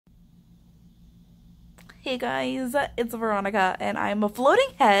Hey guys, it's Veronica, and I'm a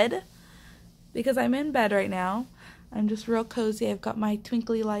floating head because I'm in bed right now. I'm just real cozy. I've got my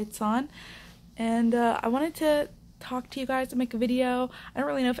twinkly lights on, and I wanted to talk to you guys and make a video. I don't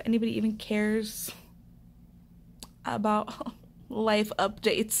really know if anybody even cares about life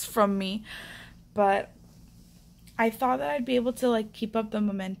updates from me, but I thought that I'd be able to like keep up the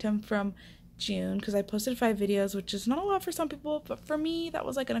momentum from June because I posted 5 videos, which is not a lot for some people, but for me that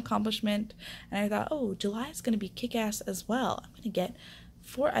was like an accomplishment. And I thought, oh, July is going to be kick-ass as well. I'm going to get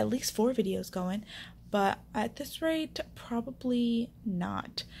at least 4 videos going, but at this rate probably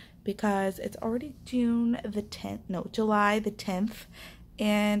not, because it's already July the 10th,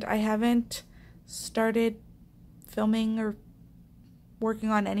 and I haven't started filming or working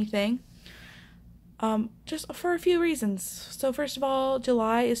on anything. Just for a few reasons. So first of all,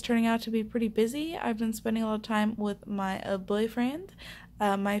 July is turning out to be pretty busy. I've been spending a lot of time with my boyfriend.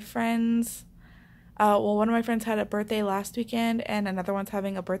 My friends, one of my friends had a birthday last weekend, and another one's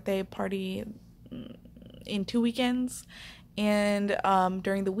having a birthday party in 2 weekends. And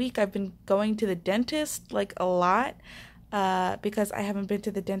during the week, I've been going to the dentist like a lot because I haven't been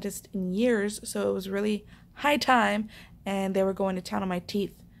to the dentist in years. So it was really high time, and they were going to town on my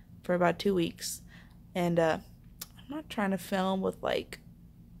teeth for about 2 weeks. And I'm not trying to film with like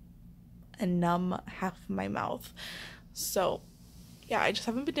a numb half of my mouth. So yeah, I just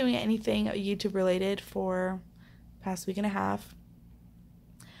haven't been doing anything YouTube related for past week and a half.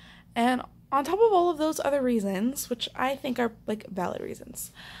 And on top of all of those other reasons, which I think are like valid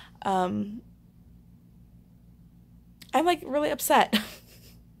reasons, I'm like really upset.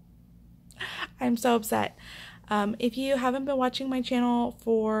 I'm so upset. If you haven't been watching my channel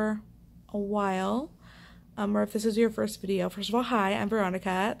for a while, or if this is your first video, first of all, hi, I'm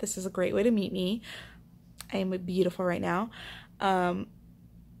Veronica. This is a great way to meet me. I am beautiful right now.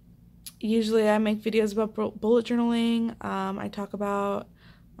 Usually I make videos about bullet journaling. I talk about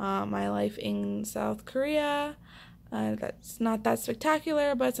my life in South Korea. That's not that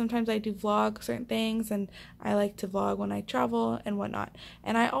spectacular, but sometimes I do vlog certain things, and I like to vlog when I travel and whatnot.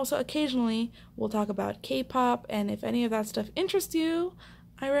 And I also occasionally will talk about K-pop, and if any of that stuff interests you,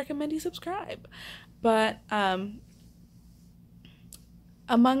 I recommend you subscribe. But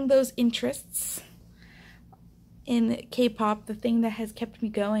among those interests in K-pop, the thing that has kept me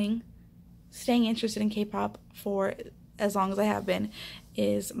going, staying interested in K-pop for as long as I have been,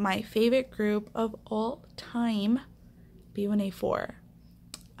 is my favorite group of all time, b1a4.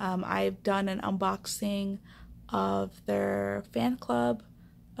 I've done an unboxing of their fan club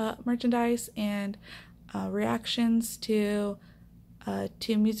merchandise and reactions to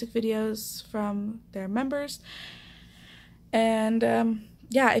 2 music videos from their members. And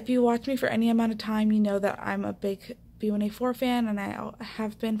yeah, if you watch me for any amount of time, you know that I'm a big b1a4 fan, and I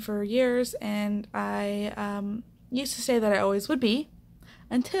have been for years, and I used to say that I always would be,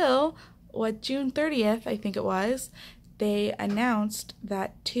 until June 30th, I think it was, they announced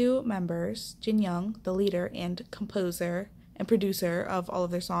that 2 members, Jin Young, the leader and composer and producer of all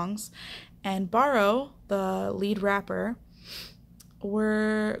of their songs, and Baro, the lead rapper,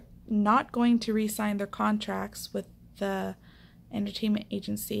 were not going to re-sign their contracts with the entertainment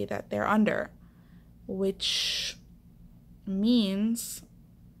agency that they're under, which means,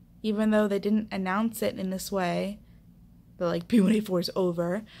 even though they didn't announce it in this way, they're like, b1a4 is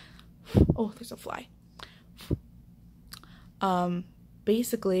over. Oh, there's a fly.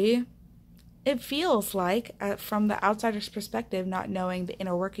 Basically, it feels like, from the outsider's perspective, not knowing the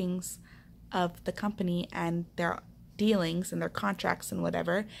inner workings of the company and their dealings and their contracts and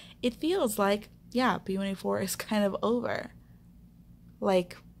whatever, it feels like, yeah, b1a4 is kind of over.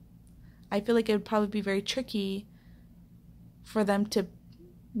 Like, I feel like it would probably be very tricky for them to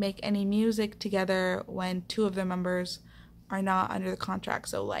make any music together when 2 of their members are not under the contract.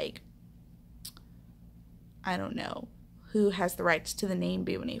 So like, I don't know who has the rights to the name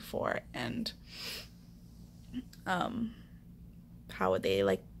b1a4, and how would they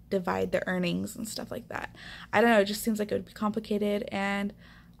like divide the earnings and stuff like that. I don't know, it just seems like it would be complicated, and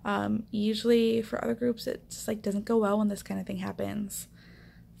usually for other groups it just like doesn't go well when this kind of thing happens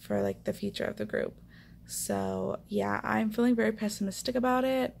for like the future of the group. So yeah, I'm feeling very pessimistic about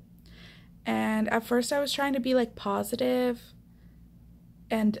it, and at first I was trying to be like positive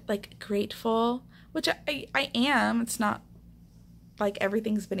and like grateful, which I am. It's not like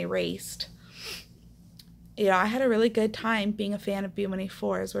everything's been erased. You know, I had a really good time being a fan of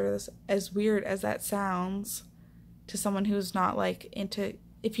b1a4, as weird as that sounds to someone who's not like into,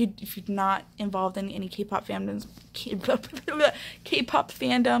 if you're not involved in any K-pop fandoms,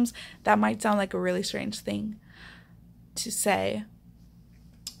 that might sound like a really strange thing to say.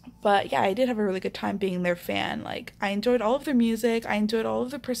 But yeah, I did have a really good time being their fan. Like, I enjoyed all of their music. I enjoyed all of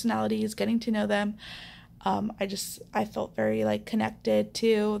their personalities, getting to know them. I felt very like connected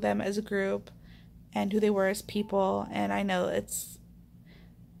to them as a group and who they were as people. And I know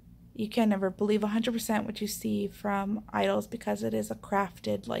you can never believe 100% what you see from idols because it is a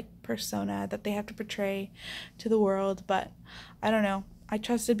crafted like persona that they have to portray to the world. But I don't know. I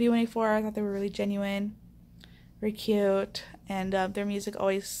trusted b1a4. I thought they were really genuine, very cute, and their music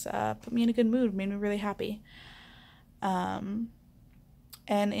always put me in a good mood, made me really happy. And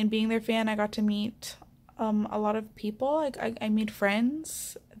in being their fan, I got to meet a lot of people. Like I made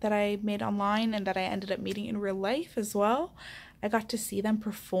friends that I made online and that I ended up meeting in real life as well. I got to see them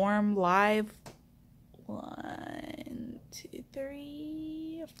perform live 1, 2,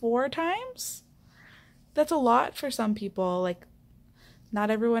 3, 4 times. That's a lot for some people. Like, not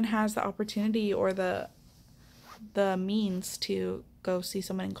everyone has the opportunity or the means to go see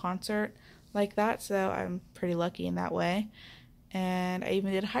someone in concert like that, so I'm pretty lucky in that way. And I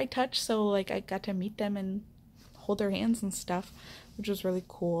even did high touch, so like I got to meet them and hold their hands and stuff, which was really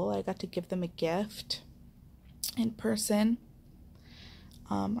cool. I got to give them a gift in person.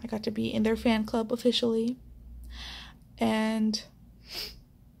 I got to be in their fan club officially. And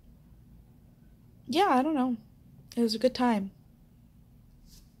yeah, I don't know. It was a good time.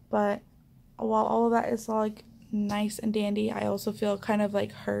 But while all of that is like nice and dandy, I also feel kind of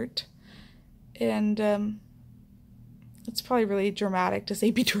like hurt. And it's probably really dramatic to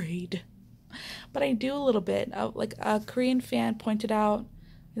say betrayed. But I do a little bit. Like a Korean fan pointed out,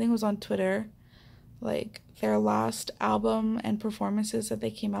 I think it was on Twitter, like their last album and performances that they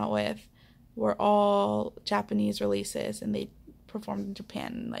came out with were all Japanese releases, and they performed in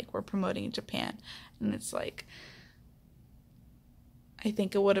Japan and like were promoting in Japan. And it's like, I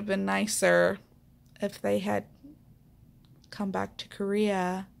think it would have been nicer if they had come back to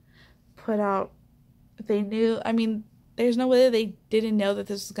Korea, put out, if they knew, I mean, there's no way they didn't know that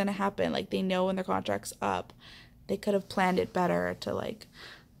this was going to happen. Like, they know when their contract's up. They could have planned it better to like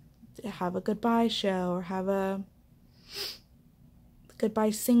have a goodbye show or have a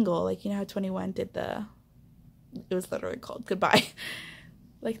goodbye single, like, you know how 21 did it was literally called Goodbye.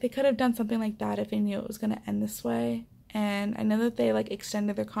 Like, they could have done something like that if they knew it was going to end this way. And I know that they like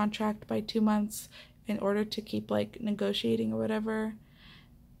extended their contract by 2 months in order to keep like negotiating or whatever.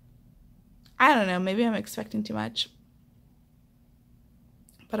 I don't know, maybe I'm expecting too much.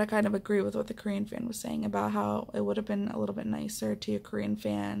 But I kind of agree with what the Korean fan was saying about how it would have been a little bit nicer to your Korean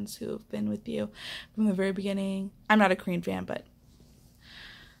fans who have been with you from the very beginning. I'm not a Korean fan, but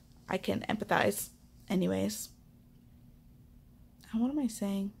I can empathize anyways. And what am I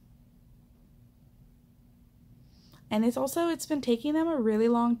saying? And it's been taking them a really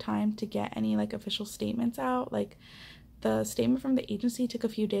long time to get any like official statements out. Like, the statement from the agency took a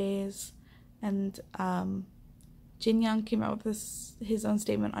few days, and Jin Young came out with his own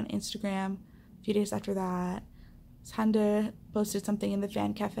statement on Instagram a few days after that. Sander posted something in the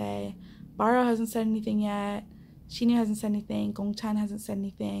fan cafe. Baro hasn't said anything yet. Shinyu hasn't said anything. Gongchan hasn't said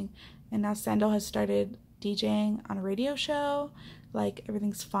anything. And now Sandal has started DJing on a radio show. Like,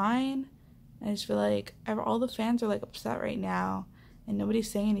 everything's fine. I just feel like all the fans are like upset right now, and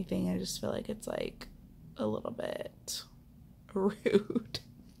nobody's saying anything. I just feel like it's like a little bit rude.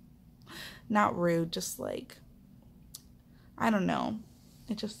 Not rude, just like, I don't know.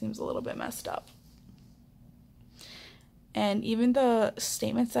 It just seems a little bit messed up. And even the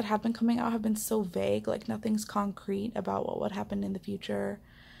statements that have been coming out have been so vague. Like, nothing's concrete about what would happen in the future.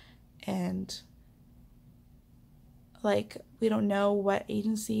 And like, we don't know what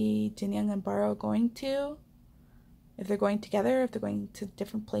agency Jin Young and Baro are going to. If they're going together, if they're going to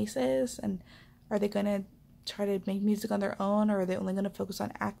different places. And are they going to try to make music on their own, or are they only going to focus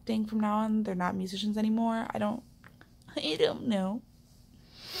on acting from now on? They're not musicians anymore. I don't know.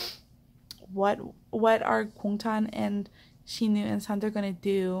 What are Gongchan and Shinyu and Sander gonna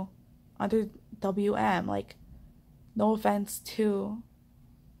do under WM? Like, no offense to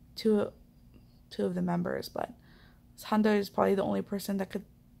two of the members, but Sander is probably the only person that could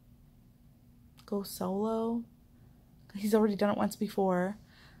go solo. He's already done it once before.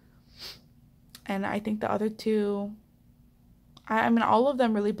 And I think the other two, I mean, all of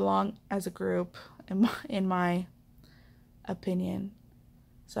them really belong as a group in my opinion.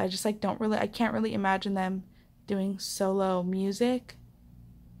 So I just like I can't really imagine them doing solo music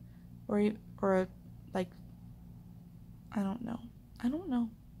or like, I don't know.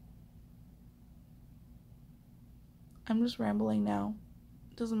 I'm just rambling now.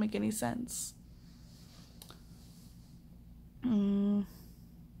 It doesn't make any sense.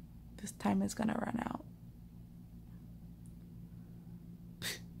 This time is gonna run out.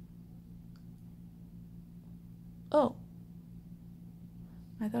 Oh.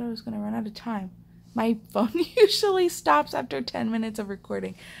 I thought I was going to run out of time. My phone usually stops after 10 minutes of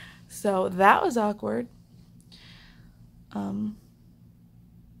recording. So that was awkward.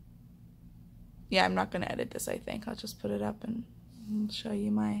 Yeah, I'm not going to edit this, I think. I'll just put it up and show you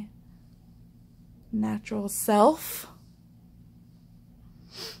my natural self.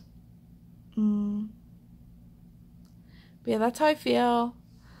 But yeah, that's how I feel.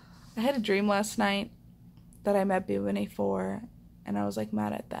 I had a dream last night that I met b1a4, and I was like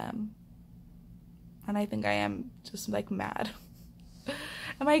mad at them. And I think I am just like mad.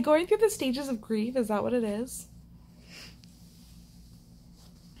 Am I going through the stages of grief? Is that what it is?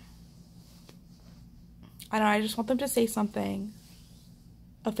 I don't know, I just want them to say something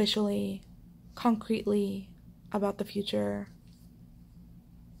officially, concretely about the future.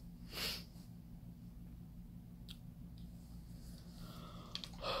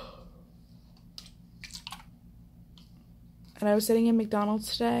 And I was sitting in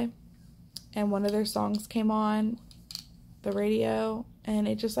McDonald's today, and one of their songs came on the radio, and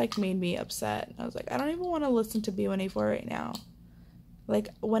it just like made me upset. I was like, I don't even want to listen to b1a4 right now. Like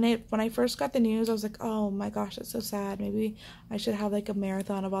when I first got the news, I was like, oh my gosh, that's so sad. Maybe I should have like a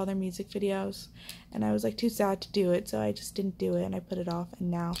marathon of all their music videos. And I was like too sad to do it, so I just didn't do it, and I put it off.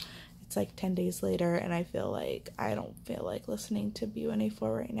 And now it's like 10 days later, and I feel like I don't feel like listening to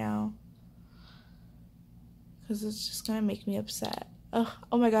b1a4 right now, because it's just gonna make me upset. Oh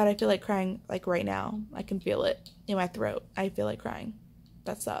my god, I feel like crying like right now. I can feel it in my throat. I feel like crying.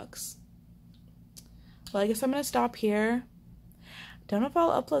 That sucks. Well, I guess I'm gonna stop here. Don't know if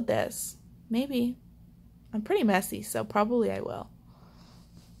I'll upload this. Maybe. I'm pretty messy, so probably I will.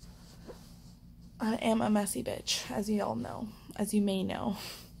 I am a messy bitch, as you all know. As you may know.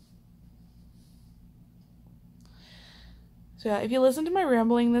 So yeah, if you listen to my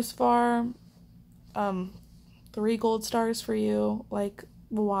rambling this far, 3 gold stars for you. Like,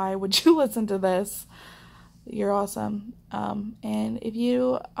 why would you listen to this? You're awesome. And if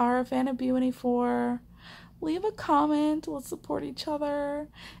you are a fan of b1a4, leave a comment. Let's support each other.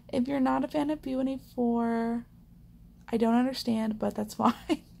 If you're not a fan of b1a4, I don't understand, but that's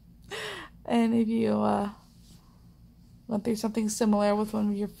fine. And if you went through something similar with one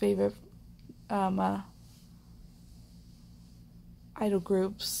of your favorite idol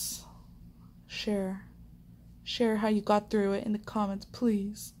groups, share how you got through it in the comments,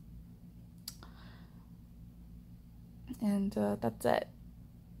 please. And that's it.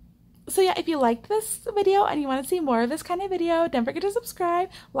 So yeah, if you liked this video and you want to see more of this kind of video, don't forget to subscribe,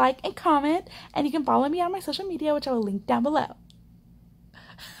 like, and comment. And you can follow me on my social media, which I will link down below.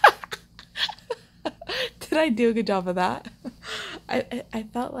 Did I do a good job of that? I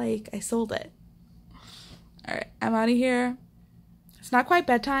felt like I sold it. Alright, I'm out of here. It's not quite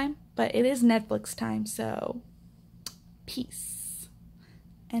bedtime, but it is Netflix time, so peace.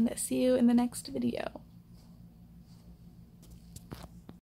 And see you in the next video.